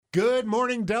Good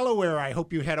morning, Delaware. I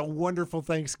hope you had a wonderful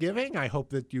Thanksgiving. I hope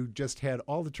that you just had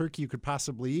all the turkey you could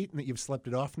possibly eat and that you've slept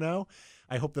it off now.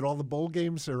 I hope that all the bowl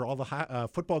games or all the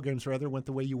football games, rather, went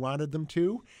the way you wanted them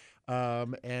to. I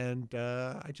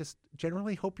just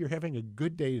generally hope you're having a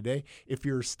good day today. If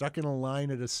you're stuck in a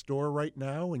line at a store right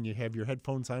now and you have your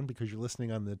headphones on because you're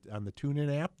listening on the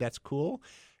TuneIn app, that's cool.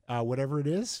 Whatever it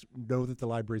is, know that the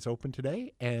library is open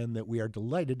today and that we are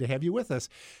delighted to have you with us.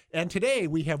 And today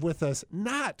we have with us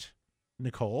not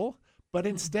Nicole, but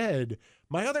instead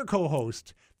my other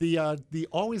co-host, the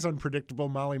always unpredictable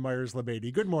Molly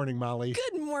Myers-Labady. Good morning, Molly.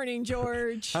 Good morning,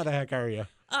 George. How the heck are you?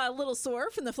 A little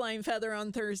sore from the Flying Feather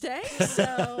on Thursday,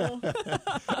 so...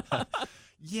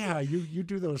 Yeah, you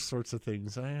do those sorts of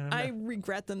things. I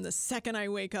regret them the second I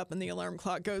wake up and the alarm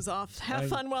clock goes off. Have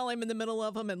fun while I'm in the middle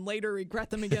of them and later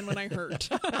regret them again when I hurt.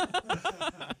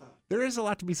 There is a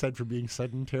lot to be said for being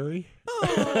sedentary.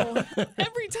 Oh,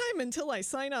 every time until I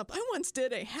sign up. I once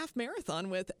did a half marathon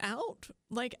without,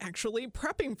 actually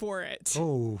prepping for it.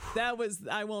 Oh.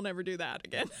 I will never do that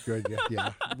again. Good, yeah.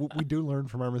 We do learn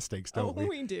from our mistakes, don't we? Oh,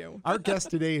 we do. Our guest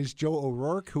today is Joe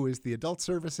O'Rourke, who is the Adult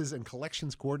Services and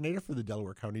Collections Coordinator for the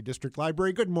Delaware County District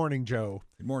Library. Good morning, Joe.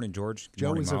 Good morning, George. Good Joe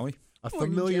morning, is Molly. A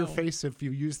familiar face if you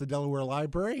use the Delaware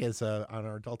Library as on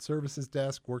our Adult Services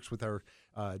desk, works with our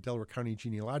Delaware County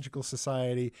Genealogical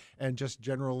Society, and just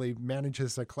generally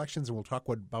manages the collections, and we'll talk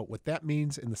about what that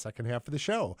means in the second half of the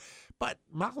show. But,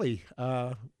 Molly,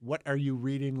 what are you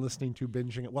reading, listening to,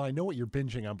 binging? Well, I know what you're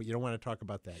binging on, but you don't want to talk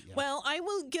about that yet. Well, I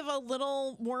will give a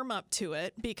little warm-up to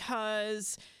it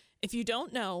because... if you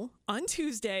don't know, on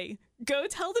Tuesday, Go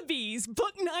Tell the Bees,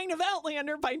 Book 9 of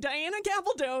Outlander by Diana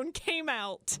Gabaldon came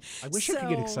out. I wish I could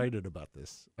get excited about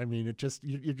this. I mean, you're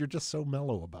just so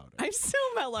mellow about it. I'm so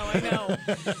mellow, I know.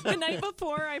 The night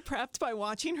before, I prepped by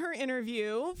watching her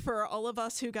interview for all of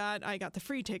us I got the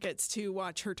free tickets to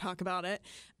watch her talk about it.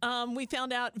 We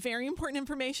found out very important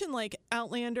information like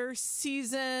Outlander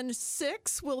Season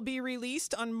 6 will be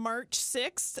released on March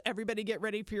 6th. Everybody get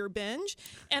ready for your binge.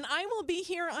 And I will be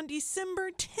here on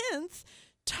December 10th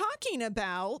talking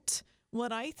about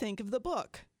what I think of the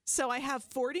book. So I have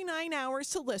 49 hours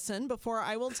to listen before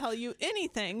I will tell you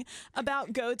anything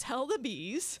about Go Tell the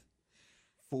Bees.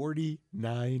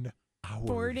 49 hours.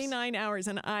 49 hours.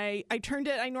 And I turned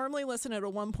it, I normally listen at a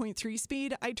 1.3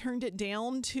 speed. I turned it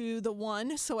down to the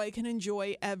 1 so I can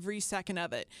enjoy every second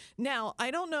of it. Now, I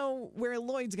don't know where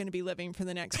Lloyd's going to be living for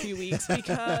the next few weeks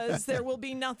because there will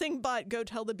be nothing but Go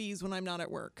Tell the Bees when I'm not at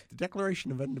work. The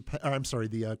Declaration of Independence,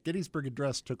 the Gettysburg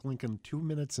Address took Lincoln 2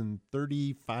 minutes and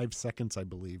 35 seconds, I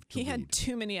believe, to He read. had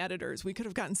too many editors. We could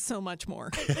have gotten so much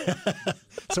more.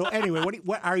 So anyway,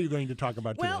 what are you going to talk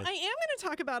about today? Well, I am going to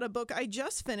talk about a book I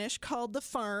just finished called The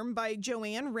Farm by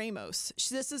Joanne Ramos.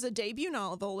 This is a debut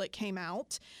novel that came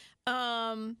out.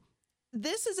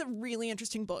 This is a really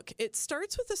interesting book. It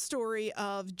starts with the story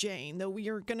of Jane, though we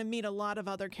are going to meet a lot of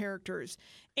other characters.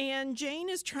 And Jane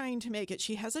is trying to make it.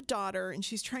 She has a daughter, and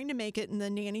she's trying to make it in the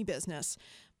nanny business.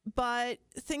 But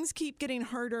things keep getting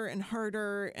harder and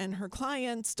harder, and her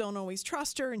clients don't always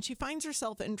trust her, and she finds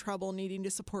herself in trouble needing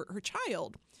to support her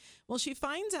child. Well, she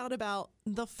finds out about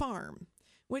the farm,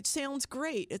 which sounds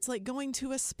great. It's like going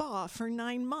to a spa for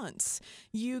 9 months.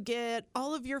 You get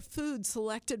all of your food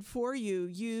selected for you.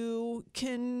 You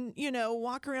can,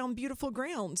 walk around beautiful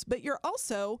grounds, but you're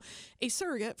also a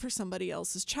surrogate for somebody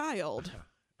else's child.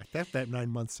 I thought that 9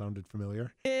 months sounded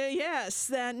familiar. Yes,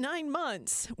 that 9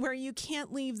 months where you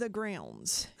can't leave the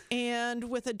grounds. And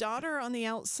with a daughter on the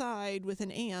outside with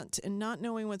an aunt and not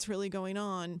knowing what's really going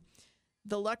on,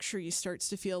 the luxury starts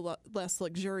to feel less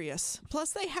luxurious.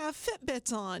 Plus, they have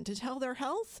Fitbits on to tell their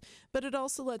health, but it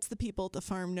also lets the people at the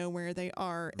farm know where they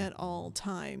are at all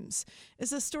times. As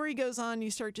the story goes on,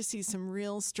 you start to see some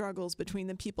real struggles between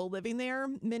the people living there.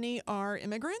 Many are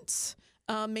immigrants,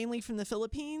 mainly from the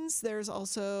Philippines. There's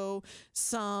also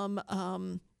some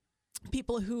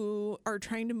people who are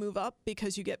trying to move up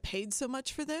because you get paid so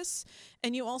much for this.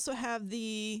 And you also have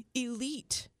the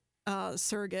elite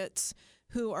surrogates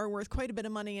who are worth quite a bit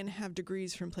of money and have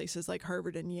degrees from places like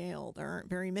Harvard and Yale. There aren't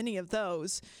very many of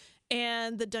those.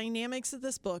 And the dynamics of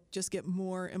this book just get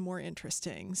more and more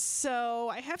interesting. So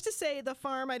I have to say, The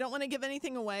Farm, I don't want to give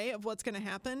anything away of what's going to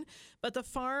happen, but The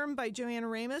Farm by Joanne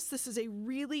Ramos, this is a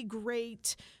really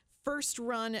great first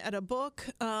run at a book.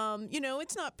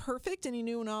 It's not perfect. Any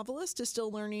new novelist is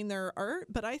still learning their art,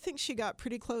 but I think she got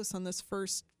pretty close on this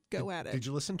first go at it. Did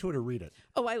you listen to it or read it?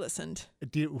 Oh, I listened.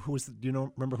 Do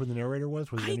you remember who the narrator was?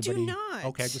 Was it anybody? I do not.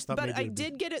 Okay, I just thought but I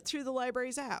did get it through the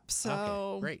library's app. So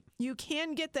okay, great. You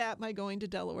can get that by going to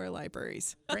Delaware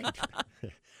Libraries. Great.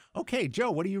 Okay,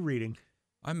 Joe, what are you reading?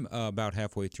 I'm about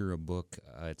halfway through a book.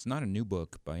 It's not a new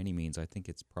book by any means. I think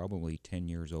it's probably 10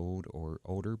 years old or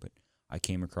older, but I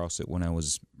came across it when I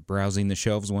was browsing the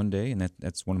shelves one day, and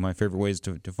that's one of my favorite ways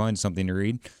to find something to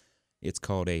read. It's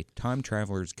called A Time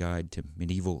Traveler's Guide to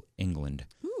Medieval England.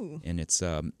 Ooh. And it's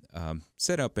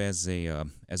set up as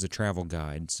a travel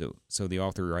guide. So the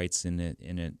author writes in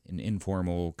an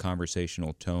informal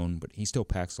conversational tone, but he still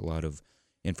packs a lot of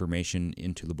information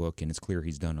into the book, and it's clear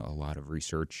he's done a lot of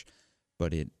research.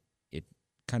 But it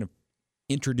kind of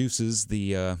introduces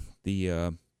the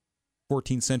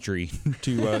 14th century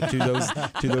to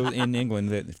those in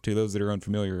England, to those that are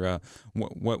unfamiliar.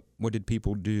 What did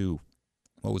people do?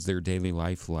 What was their daily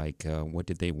life like? What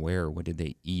did they wear? What did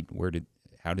they eat?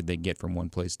 How did they get from one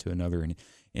place to another? And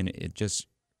it just,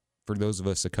 for those of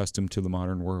us accustomed to the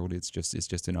modern world, it's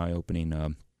just an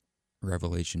eye-opening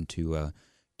revelation to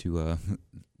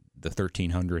the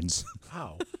 1300s.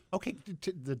 Wow. Okay,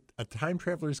 a time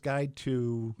traveler's guide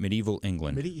to Medieval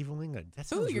England. Medieval England. That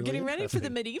sounds Ooh, you're really getting ready for the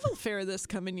interesting. medieval fair this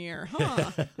coming year,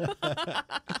 huh?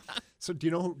 So do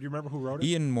you remember who wrote it?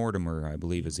 Ian Mortimer, I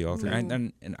believe, is the author,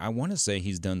 and I want to say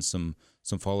he's done some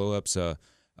follow-ups.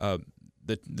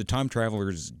 The time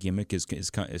traveler's gimmick is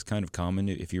kind of common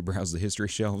if you browse the history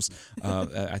shelves.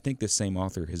 I think this same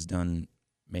author has done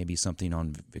maybe something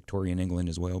on Victorian England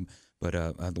as well, but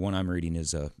the one I'm reading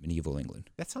is Medieval England.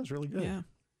 That sounds really good. Yeah.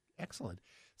 Excellent.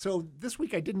 So this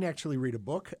week I didn't actually read a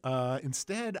book.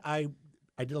 Instead, I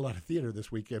did a lot of theater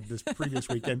this weekend. This previous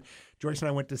weekend, Joyce and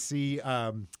I went to see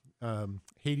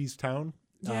Hades Town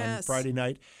on Yes. Friday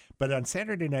night. But on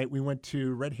Saturday night, we went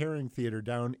to Red Herring Theater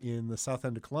down in the south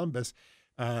end of Columbus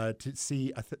to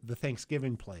see the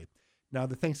Thanksgiving play. Now,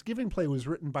 the Thanksgiving play was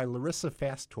written by Larissa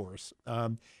Fasthorse,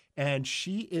 and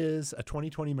she is a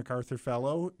 2020 MacArthur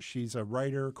Fellow. She's a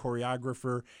writer,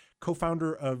 choreographer,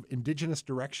 co-founder of Indigenous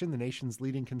Direction, the nation's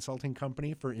leading consulting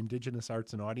company for Indigenous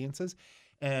arts and audiences.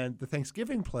 And the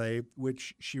Thanksgiving play,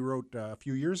 which she wrote a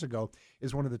few years ago,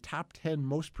 is one of the top 10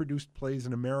 most produced plays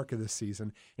in America this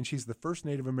season. And she's the first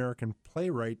Native American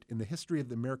playwright in the history of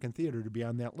the American theater to be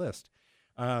on that list.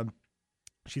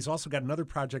 She's also got another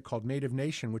project called Native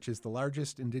Nation, which is the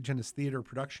largest Indigenous theater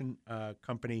production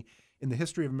company in the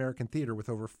history of American theater, with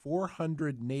over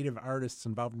 400 Native artists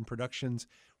involved in productions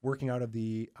working out of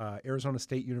the Arizona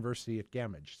State University at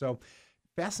Gamage. So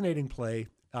fascinating play.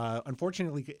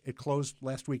 Unfortunately, it closed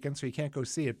last weekend, so you can't go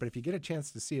see it. But if you get a chance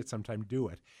to see it sometime, do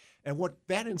it. And what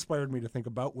that inspired me to think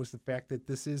about was the fact that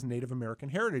this is Native American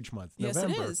Heritage Month, Yes,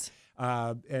 November. it is.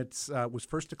 It was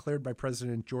first declared by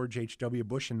President George H.W.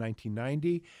 Bush in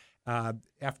 1990.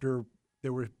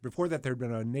 Before that, there had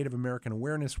been a Native American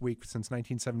Awareness Week since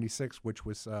 1976, which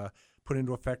was put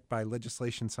into effect by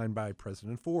legislation signed by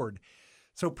President Ford.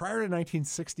 So prior to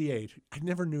 1968, I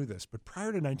never knew this, but prior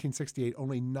to 1968,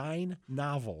 only 9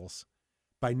 novels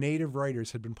by Native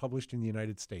writers had been published in the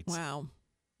United States. Wow.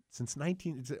 Since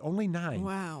only 9.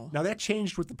 Wow. Now, that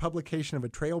changed with the publication of a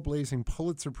trailblazing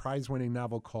Pulitzer Prize-winning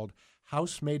novel called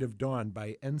Housemaid of Dawn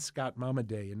by N. Scott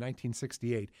Momaday in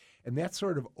 1968. And that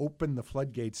sort of opened the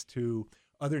floodgates to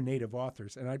other Native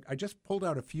authors. And I just pulled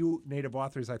out a few Native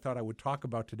authors I thought I would talk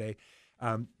about today,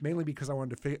 mainly because I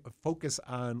wanted to focus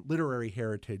on literary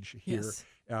heritage here. Yes.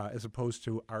 As opposed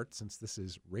to art, since this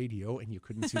is radio and you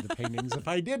couldn't see the paintings if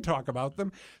I did talk about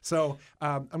them. So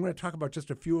I'm going to talk about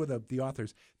just a few of the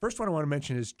authors. First one I want to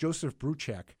mention is Joseph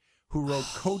Bruchac, who wrote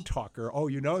Code Talker. Oh,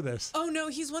 you know this. Oh, no,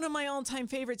 he's one of my all-time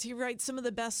favorites. He writes some of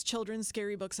the best children's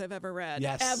scary books I've ever read.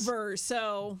 Yes. Ever.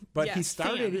 So, But yes, he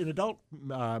started fan. in adult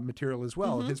material as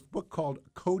well. His book called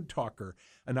Code Talker,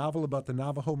 a novel about the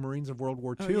Navajo Marines of World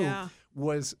War II, yeah.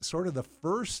 was sort of the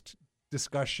first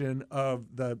discussion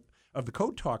of the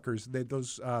code talkers,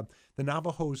 the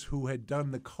Navajos who had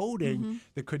done the coding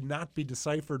that could not be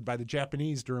deciphered by the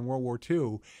Japanese during World War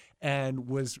II, and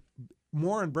was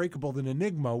more unbreakable than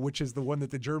Enigma, which is the one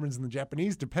that the Germans and the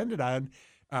Japanese depended on,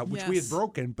 which we had Yes.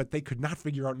 broken, but they could not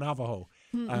figure out Navajo.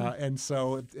 And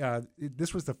so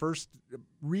this was the first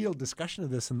real discussion of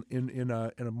this in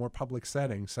a more public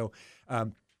setting. So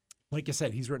like I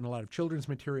said, he's written a lot of children's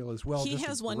material as well. He Just a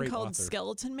has one great called author.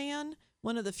 Skeleton Man,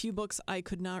 one of the few books I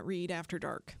could not read after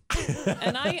dark.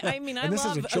 And I mean, I And this is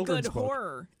love a a children's good book.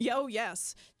 horror. Oh,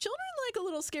 yes. Children like a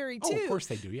little scary, too. Oh, of course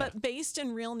they do, yeah. But based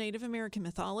in real Native American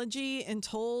mythology and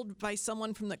told by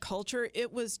someone from the culture,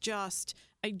 it was just,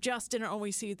 I just didn't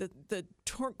always see the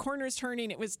corners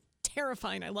turning. It was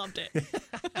terrifying. I loved it.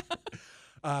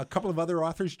 A couple of other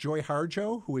authors, Joy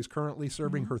Harjo, who is currently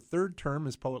serving her 3rd term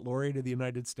as Poet Laureate of the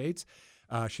United States.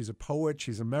 She's a poet.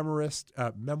 She's a memoirist,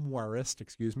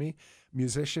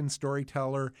 musician,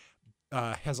 storyteller.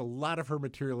 has a lot of her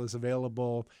material is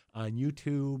available on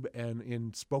YouTube and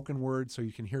in spoken word, so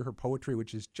you can hear her poetry,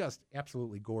 which is just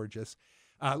absolutely gorgeous.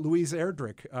 Louise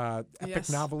Erdrich, epic Yes.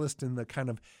 novelist in the kind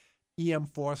of E.M.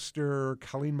 Forster,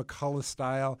 Colleen McCullough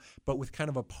style, but with kind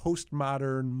of a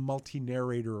postmodern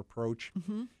multi-narrator approach.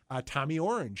 Tommy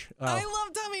Orange. I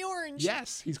love Tommy Orange.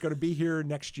 Yes, he's going to be here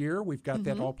next year. We've got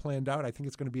that all planned out. I think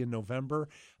it's going to be in November.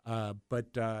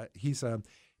 But his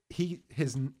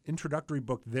introductory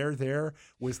book, There,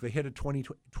 was the hit of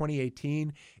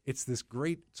 2018. It's this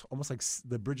great, it's almost like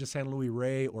the Bridge of San Luis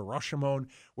Rey or Rashomon,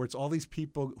 where it's all these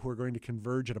people who are going to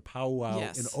converge at a powwow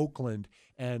Yes. in Oakland,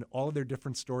 and all of their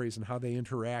different stories and how they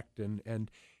interact. And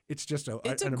it's just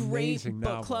It's an a great amazing book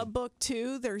novel. club book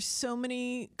too. There's so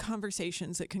many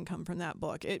conversations that can come from that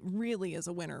book. It really is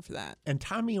a winner for that. And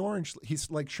Tommy Orange, he's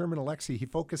like Sherman Alexie. He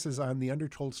focuses on the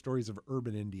undertold stories of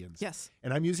urban Indians. Yes.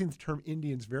 And I'm using the term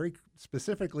Indians very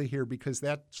specifically here because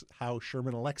that's how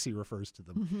Sherman Alexie refers to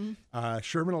them.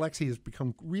 Sherman Alexie has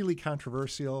become really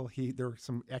controversial. There are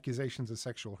some accusations of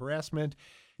sexual harassment.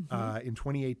 In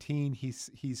 2018,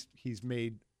 he's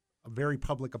made a very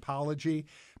public apology,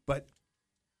 but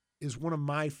is one of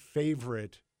my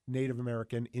favorite Native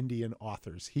American Indian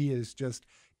authors. He is just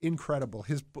incredible.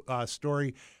 His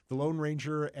story, The Lone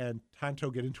Ranger and Tonto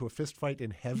get into a fist fight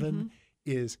in heaven,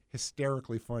 is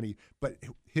hysterically funny. But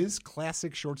his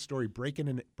classic short story, Breaking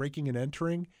and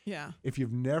Entering, Yeah. if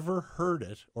you've never heard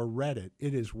it or read it,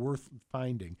 it is worth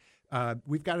finding.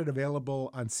 We've got it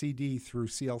available on CD through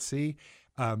CLC.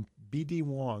 B.D.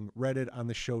 Wong read it on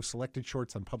the show Selected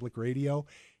Shorts on Public Radio.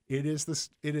 It is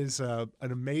an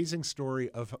amazing story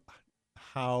of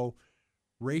how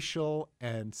racial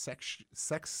and sex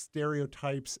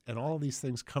stereotypes and all of these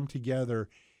things come together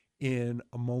in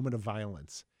a moment of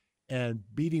violence. And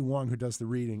B.D. Wong, who does the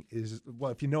reading,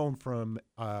 if you know him from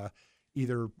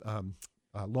either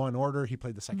Law and Order, he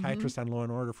played the psychiatrist on Law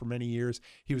and Order for many years.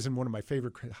 He was in one of my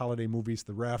favorite holiday movies,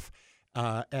 The Ref.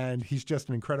 And he's just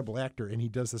an incredible actor, and he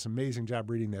does this amazing job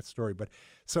reading that story. But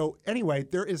so anyway,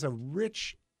 there is a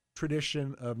rich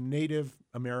tradition of Native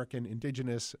American,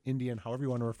 Indigenous, Indian, however you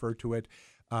want to refer to it,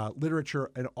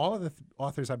 literature, and all of the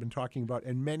authors I've been talking about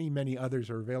and many, many others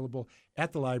are available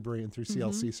at the library and through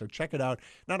CLC. So check it out,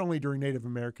 not only during Native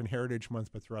American Heritage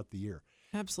Month, but throughout the year.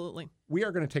 Absolutely. We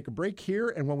are going to take a break here,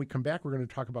 and when we come back, we're going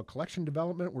to talk about collection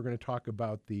development. We're going to talk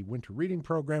about the winter reading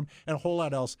program and a whole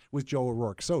lot else with Joe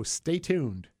O'Rourke. So stay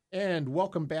tuned. And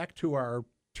welcome back to our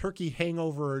turkey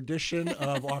hangover edition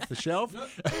of Off the Shelf.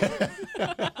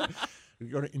 You're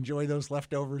going to enjoy those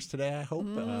leftovers today, I hope.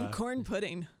 Corn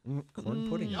pudding. Corn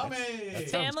pudding. Yummy. That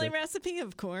sounds Family good. recipe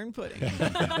of corn pudding.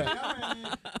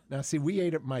 Now, see, we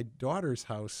ate at my daughter's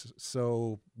house,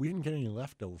 so we didn't get any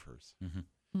leftovers.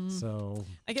 So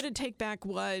I get to take back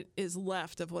what is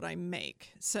left of what I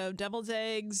make. So deviled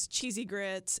eggs, cheesy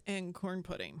grits, and corn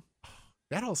pudding.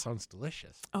 that all sounds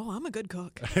delicious. Oh, I'm a good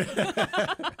cook.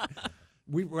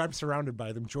 I'm surrounded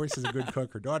by them. Joyce is a good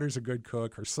cook. Her daughter's a good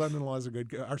cook. Our son-in-law's a good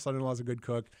good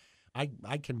cook. I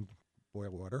can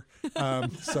boil water.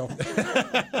 So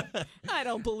I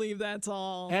don't believe that's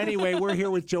all. anyway, we're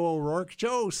here with Joe O'Rourke.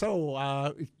 Joe,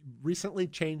 so recently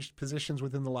changed positions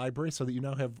within the library so that you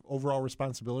now have overall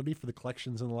responsibility for the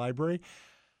collections in the library.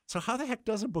 So how the heck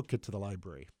does a book get to the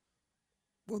library?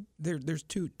 Well, there's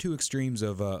two extremes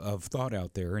of thought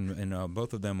out there, and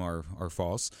both of them are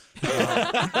false.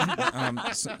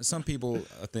 Some people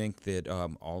think that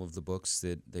all of the books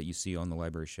that you see on the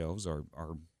library shelves are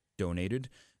donated.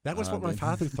 That was what my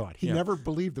father thought. He yeah. never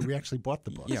believed that we actually bought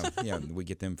the books. Yeah, we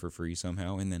get them for free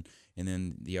somehow, and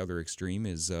then the other extreme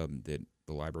is that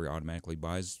the library automatically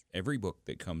buys every book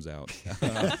that comes out.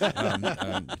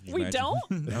 We don't?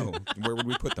 No, where would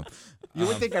we put them? You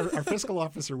would think our fiscal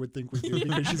officer would think we do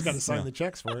because she's got to sign the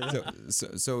checks for it.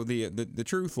 So the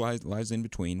truth lies in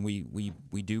between.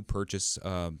 We do purchase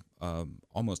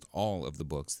almost all of the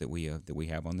books that we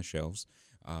have on the shelves.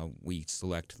 We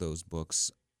select those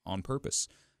books on purpose.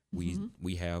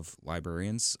 We have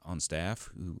librarians on staff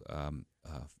who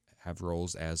have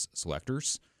roles as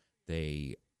selectors.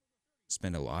 They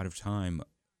spend a lot of time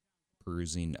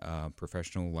perusing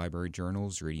professional library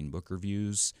journals, reading book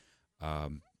reviews,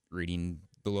 reading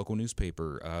the local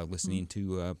newspaper, listening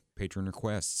to patron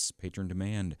requests, patron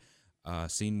demand,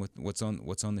 seeing what's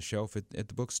on the shelf at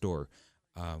the bookstore.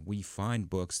 We find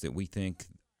books that we think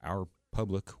our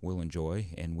public will enjoy,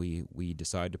 and we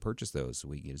decide to purchase those.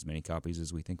 We get as many copies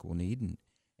as we think we'll need,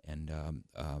 and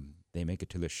they make it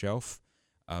to the shelf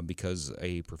because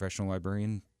a professional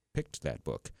librarian picked that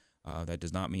book. That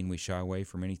does not mean we shy away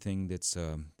from anything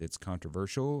that's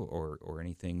controversial or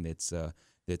anything that's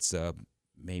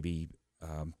maybe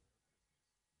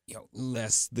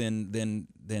less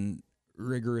than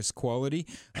rigorous quality.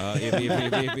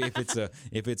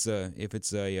 If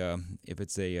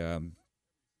it's a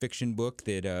fiction book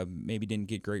that maybe didn't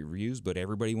get great reviews, but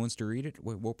everybody wants to read it,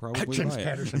 we'll probably James buy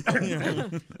Patterson.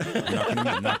 it.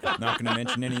 I'm not going to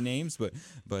mention any names,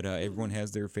 but everyone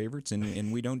has their favorites,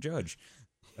 and we don't judge.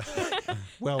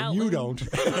 Well, Outland. you don't.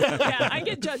 Yeah, I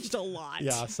get judged a lot.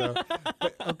 Yeah. So,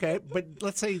 but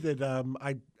let's say that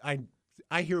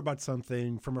I hear about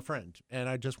something from a friend, and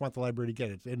I just want the library to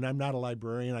get it. And I'm not a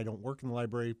librarian. I don't work in the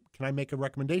library. Can I make a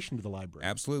recommendation to the library?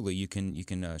 Absolutely. You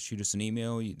can shoot us an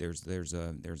email. There's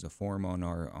a form on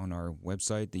our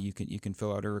website that you can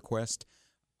fill out a request.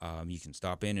 You can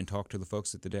stop in and talk to the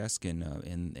folks at the desk, and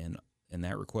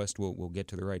that request will get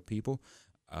to the right people.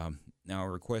 Now, a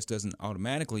request doesn't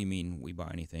automatically mean we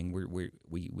buy anything.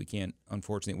 We can't.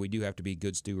 Unfortunately, we do have to be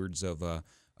good stewards of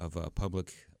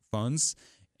public funds,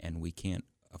 and we can't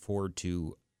afford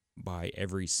to buy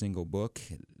every single book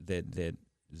that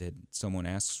someone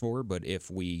asks for. But if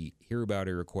we hear about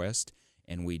a request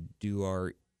and we do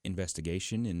our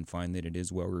investigation and find that it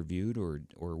is well reviewed or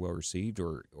well received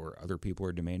or other people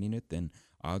are demanding it, then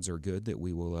odds are good that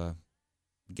we will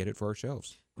get it for our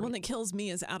shelves. One that kills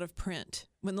me is out of print,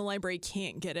 when the library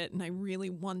can't get it, and I really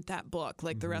want that book,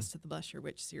 like the rest of the Bless Your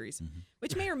Witch series,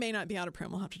 which may or may not be out of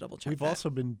print. We'll have to double check. We've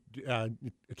also been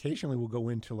occasionally we'll go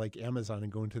into like Amazon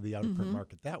and go into the out of print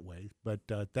market that way, but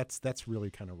that's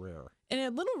really kind of rare. And a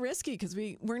little risky because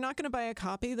we're not going to buy a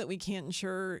copy that we can't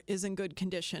ensure is in good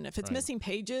condition. If it's missing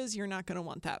pages, you're not going to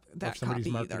want that if somebody's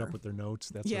copy marked either. it up with their notes,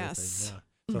 that Yes. sort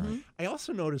of thing. Yeah. So I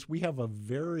also noticed we have a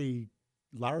very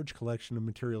large collection of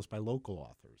materials by local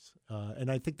authors, and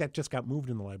I think that just got moved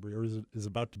in the library, or is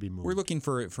about to be moved. We're looking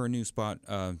for a new spot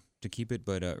to keep it,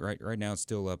 but right now it's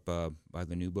still up by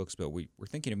the New Books. But we're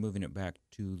thinking of moving it back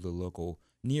to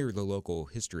near the local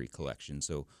history collection.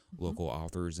 So local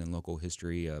authors and local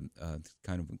history,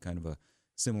 kind of a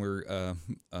similar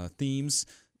themes.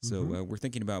 So we're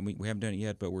thinking about, we haven't done it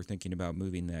yet, but we're thinking about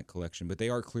moving that collection. But they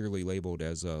are clearly labeled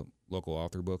as local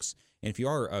author books. And if you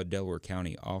are a Delaware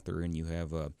County author and you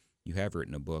have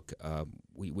written a book,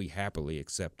 we happily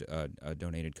accept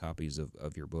donated copies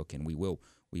of your book, and we will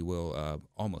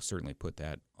almost certainly put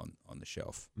that on the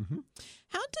shelf.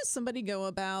 How does somebody go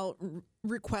about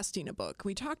requesting a book?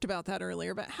 We talked about that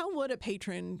earlier, but how would a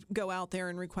patron go out there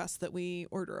and request that we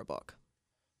order a book?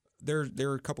 There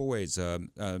are a couple ways.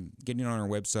 Getting on our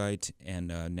website and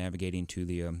navigating to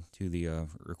the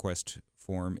request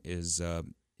form is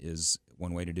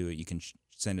one way to do it. You can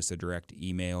send us a direct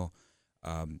email.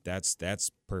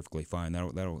 That's perfectly fine.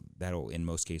 That'll in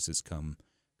most cases come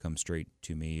straight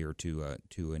to me or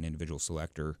to an individual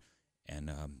selector, and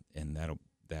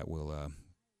that will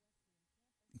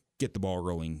get the ball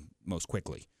rolling most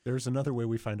quickly. There's another way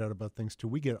we find out about things too.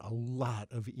 We get a lot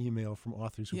of email from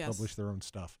authors who Yes. publish their own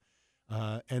stuff.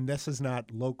 And this is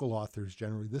not local authors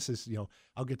generally. This is,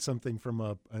 I'll get something from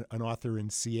an author in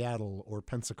Seattle or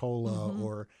Pensacola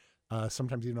or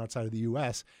sometimes even outside of the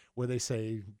U.S. where they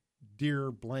say,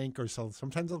 "Dear blank," or so.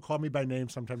 Sometimes they'll call me by name.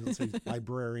 Sometimes they'll say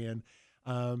librarian.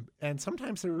 And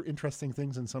sometimes there are interesting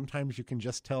things, and sometimes you can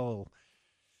just tell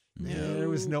there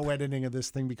was no editing of this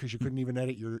thing because you couldn't even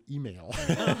edit your email.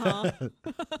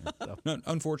 No,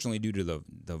 unfortunately, due to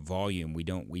the volume, we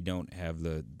don't have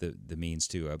the means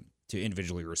to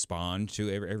individually respond to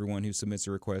everyone who submits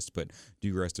a request, but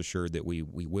do rest assured that we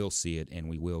will see it and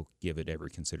we will give it every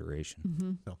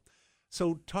consideration.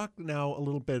 So talk now a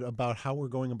little bit about how we're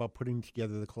going about putting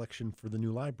together the collection for the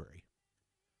new library.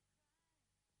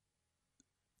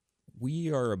 We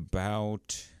are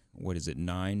about,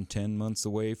 9-10 months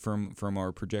away from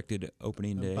our projected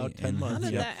opening day. About 10 How months.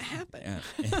 did Yeah. that happen?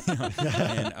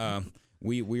 And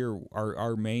we're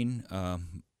our main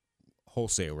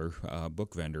wholesaler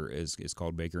book vendor is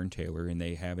called Baker & Taylor, and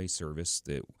they have a service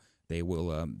that they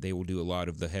will do a lot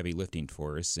of the heavy lifting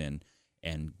for us and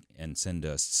send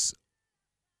us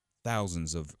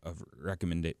thousands of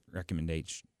recommended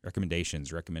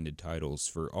titles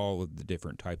for all of the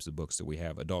different types of books that we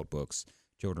have: adult books,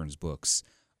 children's books,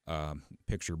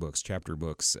 picture books, chapter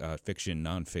books, fiction,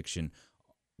 nonfiction.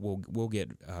 We'll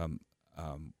get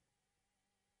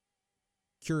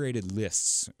curated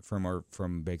lists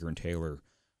from Baker & Taylor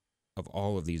of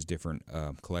all of these different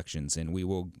collections, and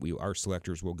our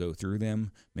selectors will go through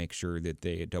them, make sure that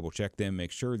they double check them,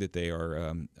 make sure that they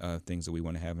are things that we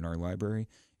want to have in our library,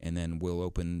 and then we'll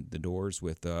open the doors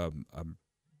with a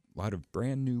lot of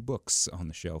brand new books on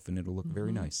the shelf, and it'll look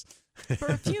very nice. For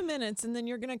a few minutes, and then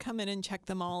you're going to come in and check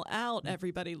them all out,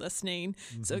 everybody listening.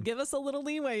 So give us a little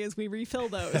leeway as we refill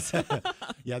those.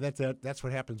 Yeah, that's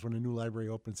what happens when a new library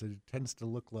opens. It tends to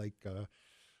look like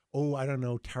I don't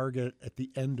know, Target at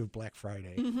the end of Black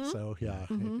Friday. So, yeah,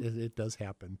 it does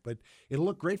happen. But it'll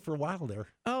look great for a while there.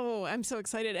 Oh, I'm so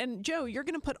excited. And Joe, you're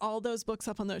going to put all those books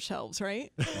up on those shelves,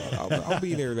 right? I'll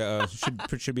be there.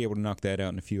 Should be able to knock that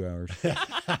out in a few hours.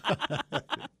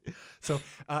 So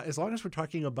as long as we're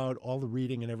talking about all the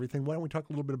reading and everything, why don't we talk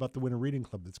a little bit about the Winter Reading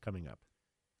Club that's coming up?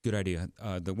 Good idea.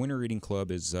 The Winter Reading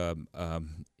Club is,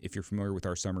 if you're familiar with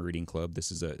our Summer Reading Club,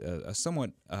 this is a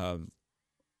somewhat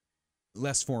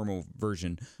less formal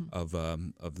version of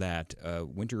that.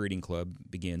 Winter Reading Club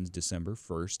begins December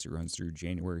 1st. It runs through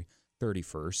January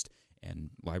 31st, and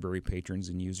library patrons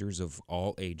and users of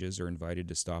all ages are invited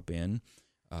to stop in.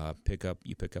 Pick up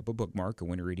a bookmark, a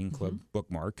Winter Reading Club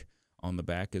bookmark. On the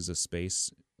back is a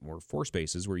space or 4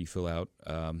 spaces where you fill out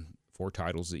 4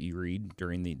 titles that you read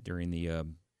during the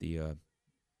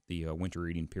winter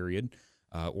reading period,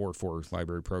 or for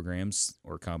library programs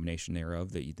or a combination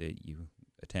thereof that you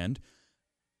attend.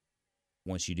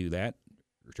 Once you do that,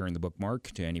 return the bookmark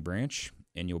to any branch,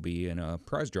 and you'll be in a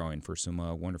prize drawing for some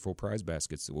wonderful prize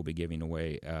baskets that we'll be giving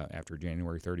away after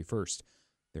January 31st.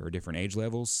 There are different age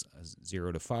levels,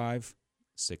 0 to 5,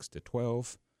 6 to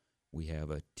 12. We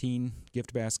have a teen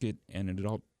gift basket and an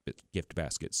adult gift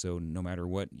basket. So no matter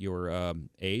what your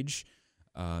age,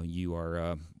 you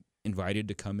are invited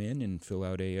to come in and fill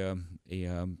out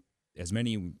as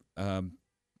many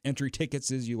entry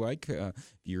tickets as you like. If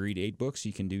you read 8 books,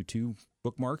 you can do 2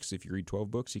 bookmarks. If you read 12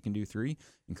 books, you can do 3.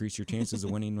 Increase your chances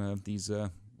of winning these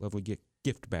lovely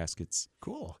gift baskets.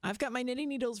 Cool. I've got my knitting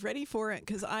needles ready for it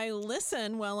because I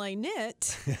listen while I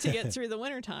knit to get through the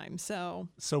wintertime. So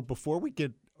before we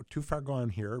get too far gone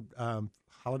here,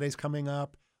 holidays coming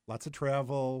up, lots of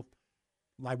travel,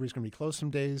 library's going to be closed some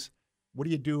days. What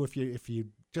do you do if you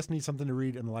just need something to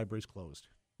read and the library's closed?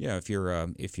 Yeah, if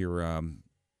you're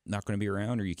not going to be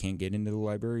around, or you can't get into the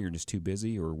library, you're just too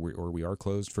busy, or we are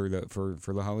closed for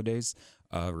the holidays.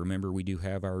 Remember, we do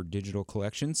have our digital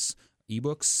collections,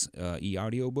 ebooks,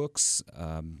 e-audiobooks,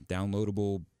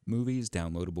 downloadable movies,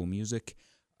 downloadable music.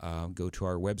 Go to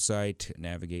our website,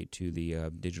 navigate to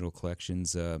the digital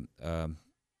collections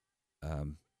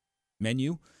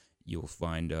menu. You'll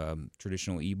find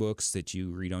traditional ebooks that you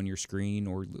read on your screen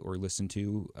or listen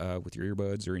to with your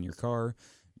earbuds or in your car.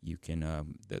 You can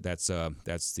that's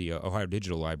the Ohio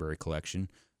Digital Library Collection,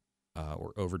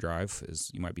 or Overdrive, as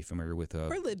you might be familiar with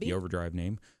or Libby. The Overdrive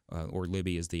name, or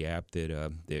Libby is the app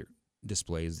that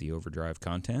displays the Overdrive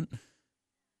content.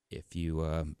 If you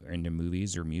are into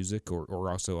movies or music or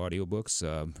also audiobooks,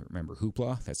 remember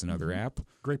Hoopla. That's another app.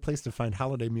 Great place to find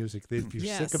holiday music. If you're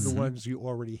Yes. sick of the ones you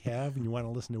already have and you want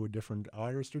to listen to a different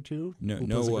artist or two,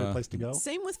 Hoopla's a great place to go.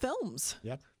 Same with films.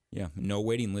 Yep. Yeah, no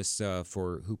waiting lists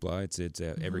for Hoopla. It's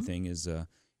everything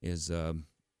is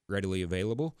readily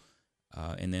available,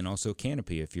 and then also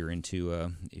Canopy. If you're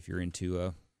into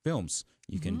films,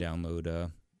 you can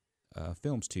download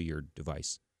films to your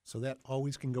device. So that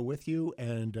always can go with you,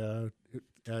 and the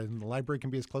library can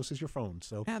be as close as your phone.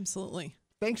 So Absolutely.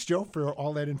 thanks, Joe, for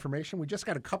all that information. We just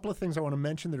got a couple of things I want to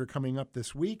mention that are coming up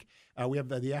this week. We have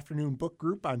the afternoon book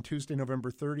group on Tuesday,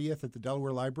 November 30th at the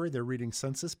Delaware Library. They're reading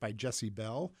Census by Jesse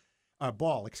Ball, not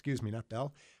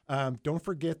Bell. Don't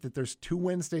forget that there's 2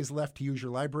 Wednesdays left to use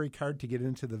your library card to get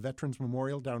into the Veterans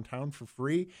Memorial downtown for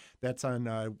free. That's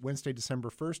on Wednesday, December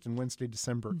 1st and Wednesday,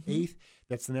 December 8th.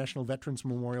 That's the National Veterans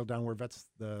Memorial down where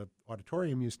the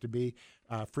auditorium used to be.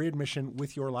 Free admission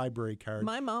with your library card.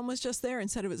 My mom was just there and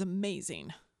said it was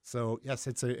amazing. So, yes,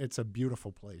 it's a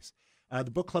beautiful place.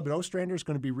 The book club at Ostrander is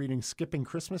going to be reading Skipping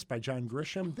Christmas by John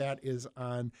Grisham. That is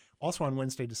also on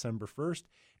Wednesday, December 1st.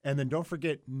 And then don't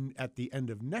forget, at the end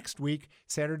of next week,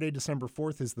 Saturday, December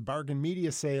 4th, is the bargain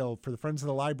media sale for the Friends of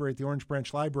the Library at the Orange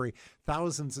Branch Library.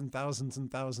 Thousands and thousands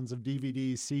and thousands of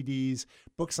DVDs, CDs,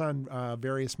 books on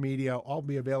various media, all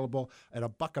be available at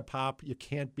 $1 a pop. You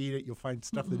can't beat it. You'll find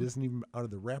stuff that isn't even out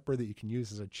of the wrapper that you can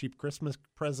use as a cheap Christmas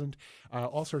present.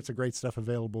 All sorts of great stuff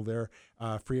available there,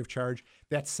 free of charge.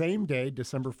 That same day,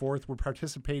 December 4th, we're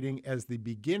participating as the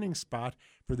beginning spot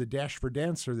for the Dash for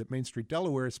Dancer that Main Street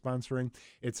Delaware is sponsoring.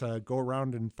 It's a go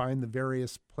around and find the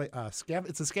various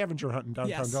it's a scavenger hunt in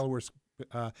downtown Delaware,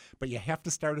 but you have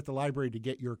to start at the library to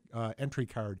get your entry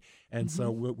card. And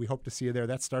so we hope to see you there.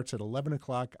 That starts at 11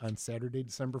 o'clock on Saturday,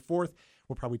 December 4th.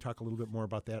 We'll probably talk a little bit more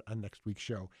about that on next week's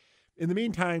show. In the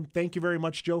meantime, thank you very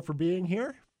much, Joe, for being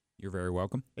here. You're very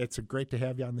welcome. It's great to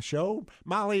have you on the show.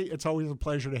 Molly, it's always a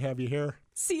pleasure to have you here.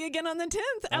 See you again on the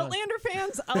 10th. Outlander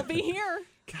fans, I'll be here.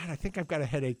 God, I think I've got a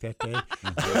headache that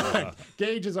day.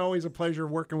 Gage, it's always a pleasure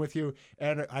working with you,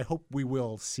 and I hope we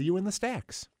will see you in the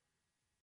stacks.